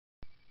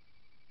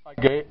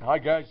Hi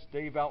guys,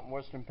 Dave out in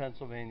Western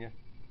Pennsylvania.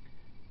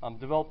 I'm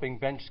developing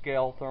bench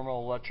scale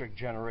thermoelectric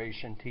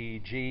generation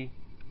TEG.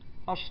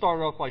 I'll start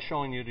off by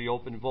showing you the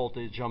open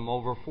voltage. I'm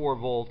over 4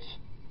 volts.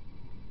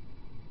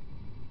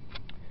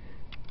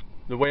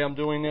 The way I'm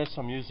doing this,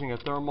 I'm using a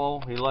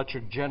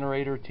thermoelectric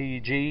generator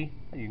TEG. You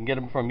can get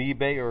them from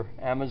eBay or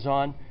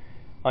Amazon.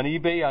 On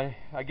eBay,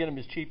 I get them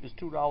as cheap as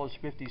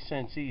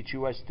 $2.50 each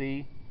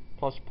USD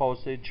plus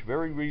postage.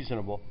 Very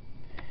reasonable.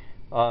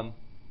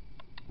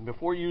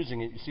 Before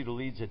using it, you see the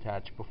leads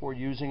attached. Before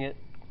using it,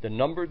 the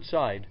numbered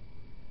side,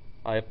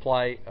 I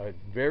apply a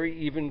very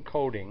even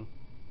coating.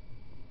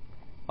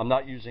 I'm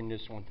not using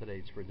this one today,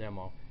 it's for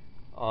demo,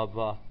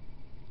 of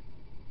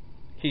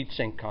heat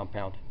sink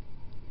compound.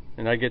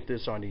 And I get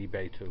this on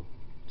eBay too.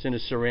 It's in a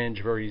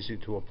syringe, very easy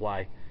to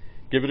apply.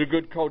 Give it a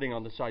good coating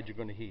on the side you're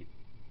going to heat.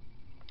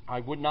 I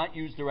would not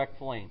use direct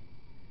flame.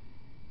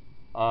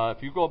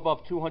 If you go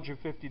above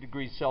 250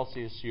 degrees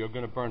Celsius, you're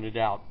going to burn it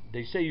out.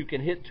 They say you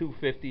can hit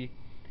 250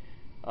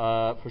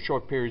 for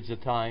short periods of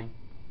time.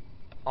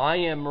 I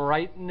am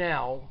right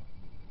now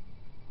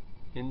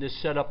in this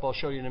setup. I'll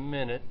show you in a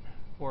minute.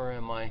 Where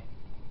am I?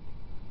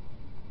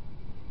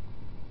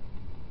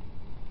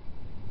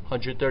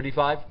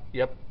 135?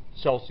 Yep,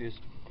 Celsius.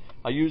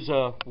 I use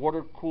a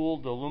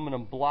water-cooled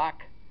aluminum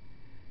block.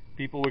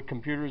 People with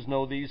computers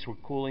know these for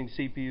cooling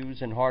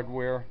CPUs and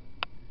hardware.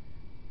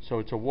 So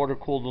it's a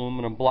water-cooled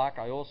aluminum block.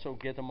 I also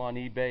get them on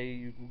eBay.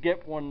 You can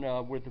get one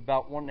with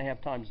about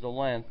 1.5 times the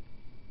length.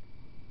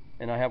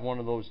 And I have one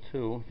of those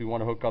too, if you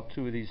want to hook up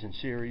 2 of these in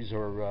series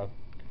or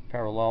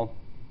parallel.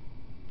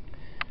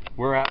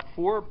 We're at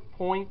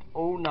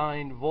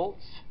 4.09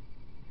 volts.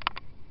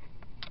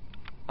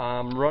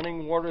 I'm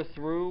running water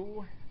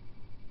through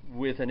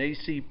with an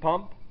AC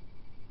pump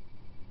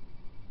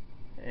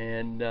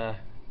and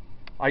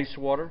ice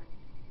water.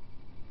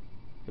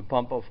 The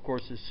pump, of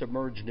course, is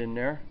submerged in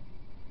there.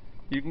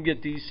 You can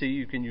get DC.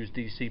 You can use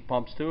DC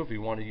pumps too if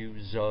you want to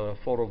use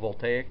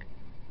photovoltaic.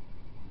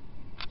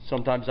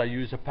 Sometimes I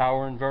use a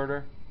power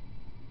inverter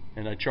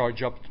and I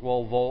charge up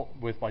 12 volt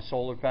with my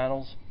solar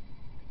panels,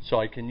 so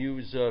I can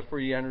use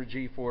free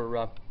energy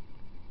for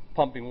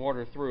pumping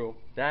water through.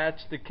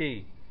 That's the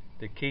key,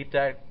 to keep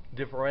that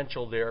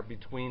differential there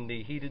between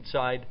the heated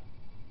side,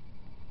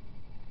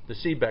 the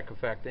Seebeck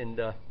effect, and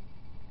the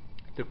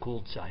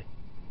cooled side.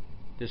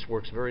 This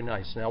works very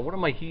nice. Now, what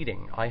am I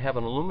heating? I have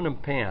an aluminum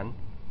pan,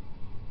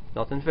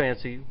 nothing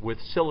fancy, with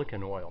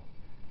silicon oil.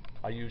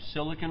 I use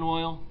silicon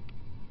oil.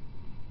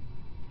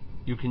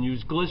 You can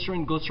use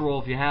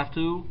glycerol if you have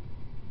to.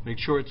 Make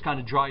sure it's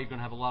kind of dry. You're going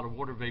to have a lot of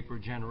water vapor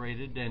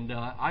generated. And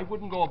I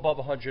wouldn't go above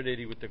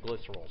 180 with the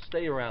glycerol.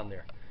 Stay around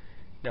there.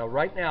 Now,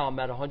 right now, I'm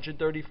at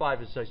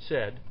 135, as I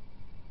said,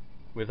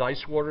 with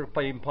ice water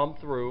being pumped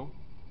through.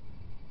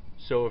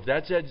 So if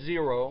that's at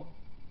 0,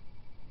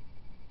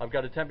 I've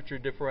got a temperature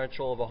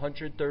differential of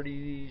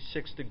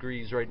 136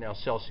 degrees right now,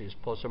 Celsius,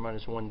 plus or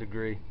minus 1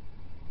 degree.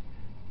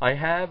 I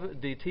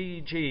have the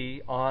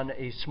TEG on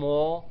a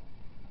small,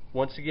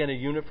 once again, a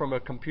unit from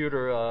a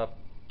computer, a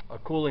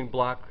cooling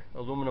block,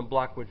 aluminum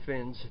block with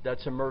fins.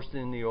 That's immersed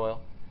in the oil.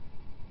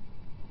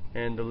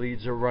 And the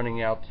leads are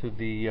running out to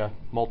the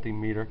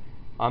multimeter.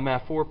 I'm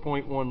at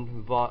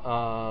 4.1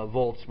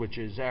 volts, which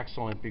is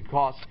excellent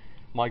because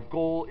my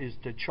goal is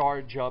to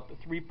charge up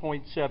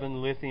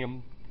 3.7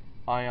 lithium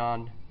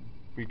ion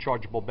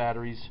rechargeable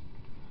batteries,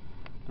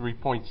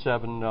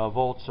 3.7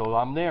 volts. So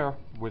I'm there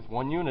with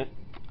 1 unit.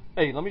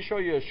 Hey, let me show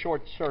you a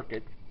short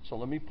circuit. So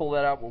let me pull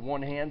that out with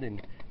one hand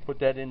and put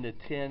that into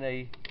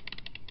 10A.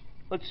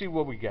 Let's see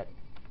what we get.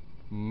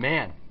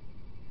 Man,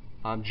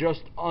 I'm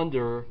just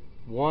under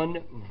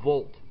 1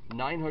 volt,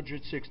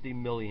 960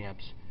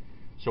 milliamps.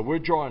 So we're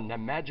drawing that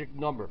magic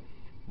number,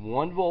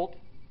 1 volt.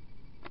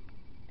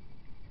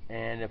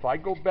 And if I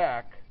go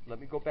back,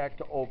 let me go back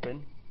to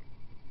open.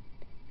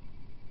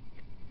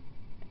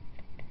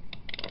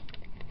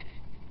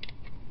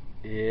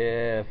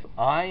 If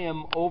I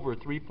am over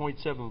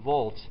 3.7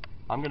 volts,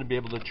 I'm going to be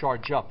able to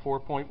charge up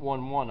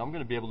 4.11. I'm going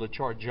to be able to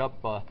charge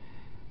up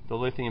the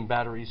lithium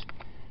batteries.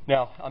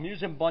 Now, I'm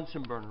using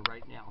Bunsen burner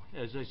right now.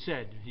 As I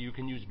said, you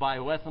can use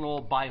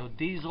bioethanol,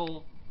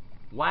 biodiesel,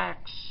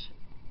 wax,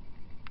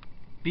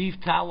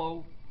 beef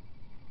tallow.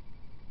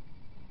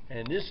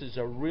 And this is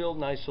a real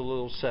nice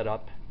little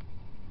setup,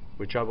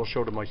 which I will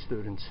show to my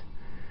students.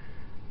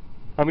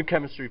 I'm a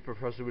chemistry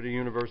professor with a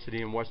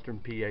university in Western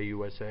PA,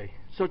 USA.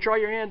 So try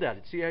your hand at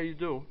it. See how you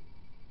do.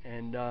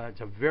 And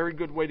it's a very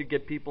good way to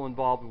get people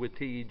involved with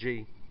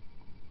TEG.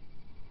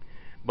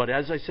 But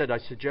as I said, I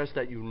suggest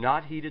that you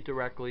not heat it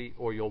directly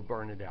or you'll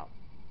burn it out.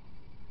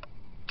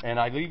 And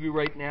I leave you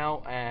right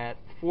now at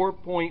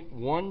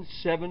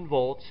 4.17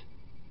 volts,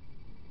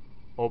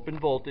 open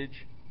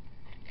voltage.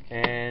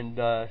 And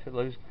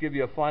let's give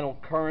you a final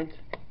current,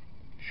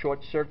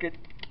 short circuit.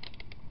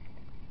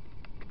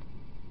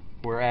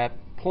 We're at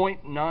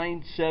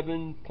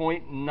 0.97,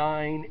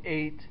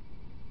 0.98.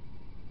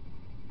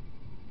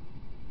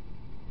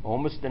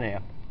 Almost an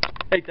amp.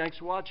 Hey, thanks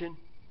for watching.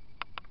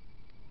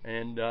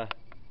 And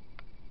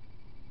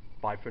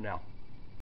bye for now.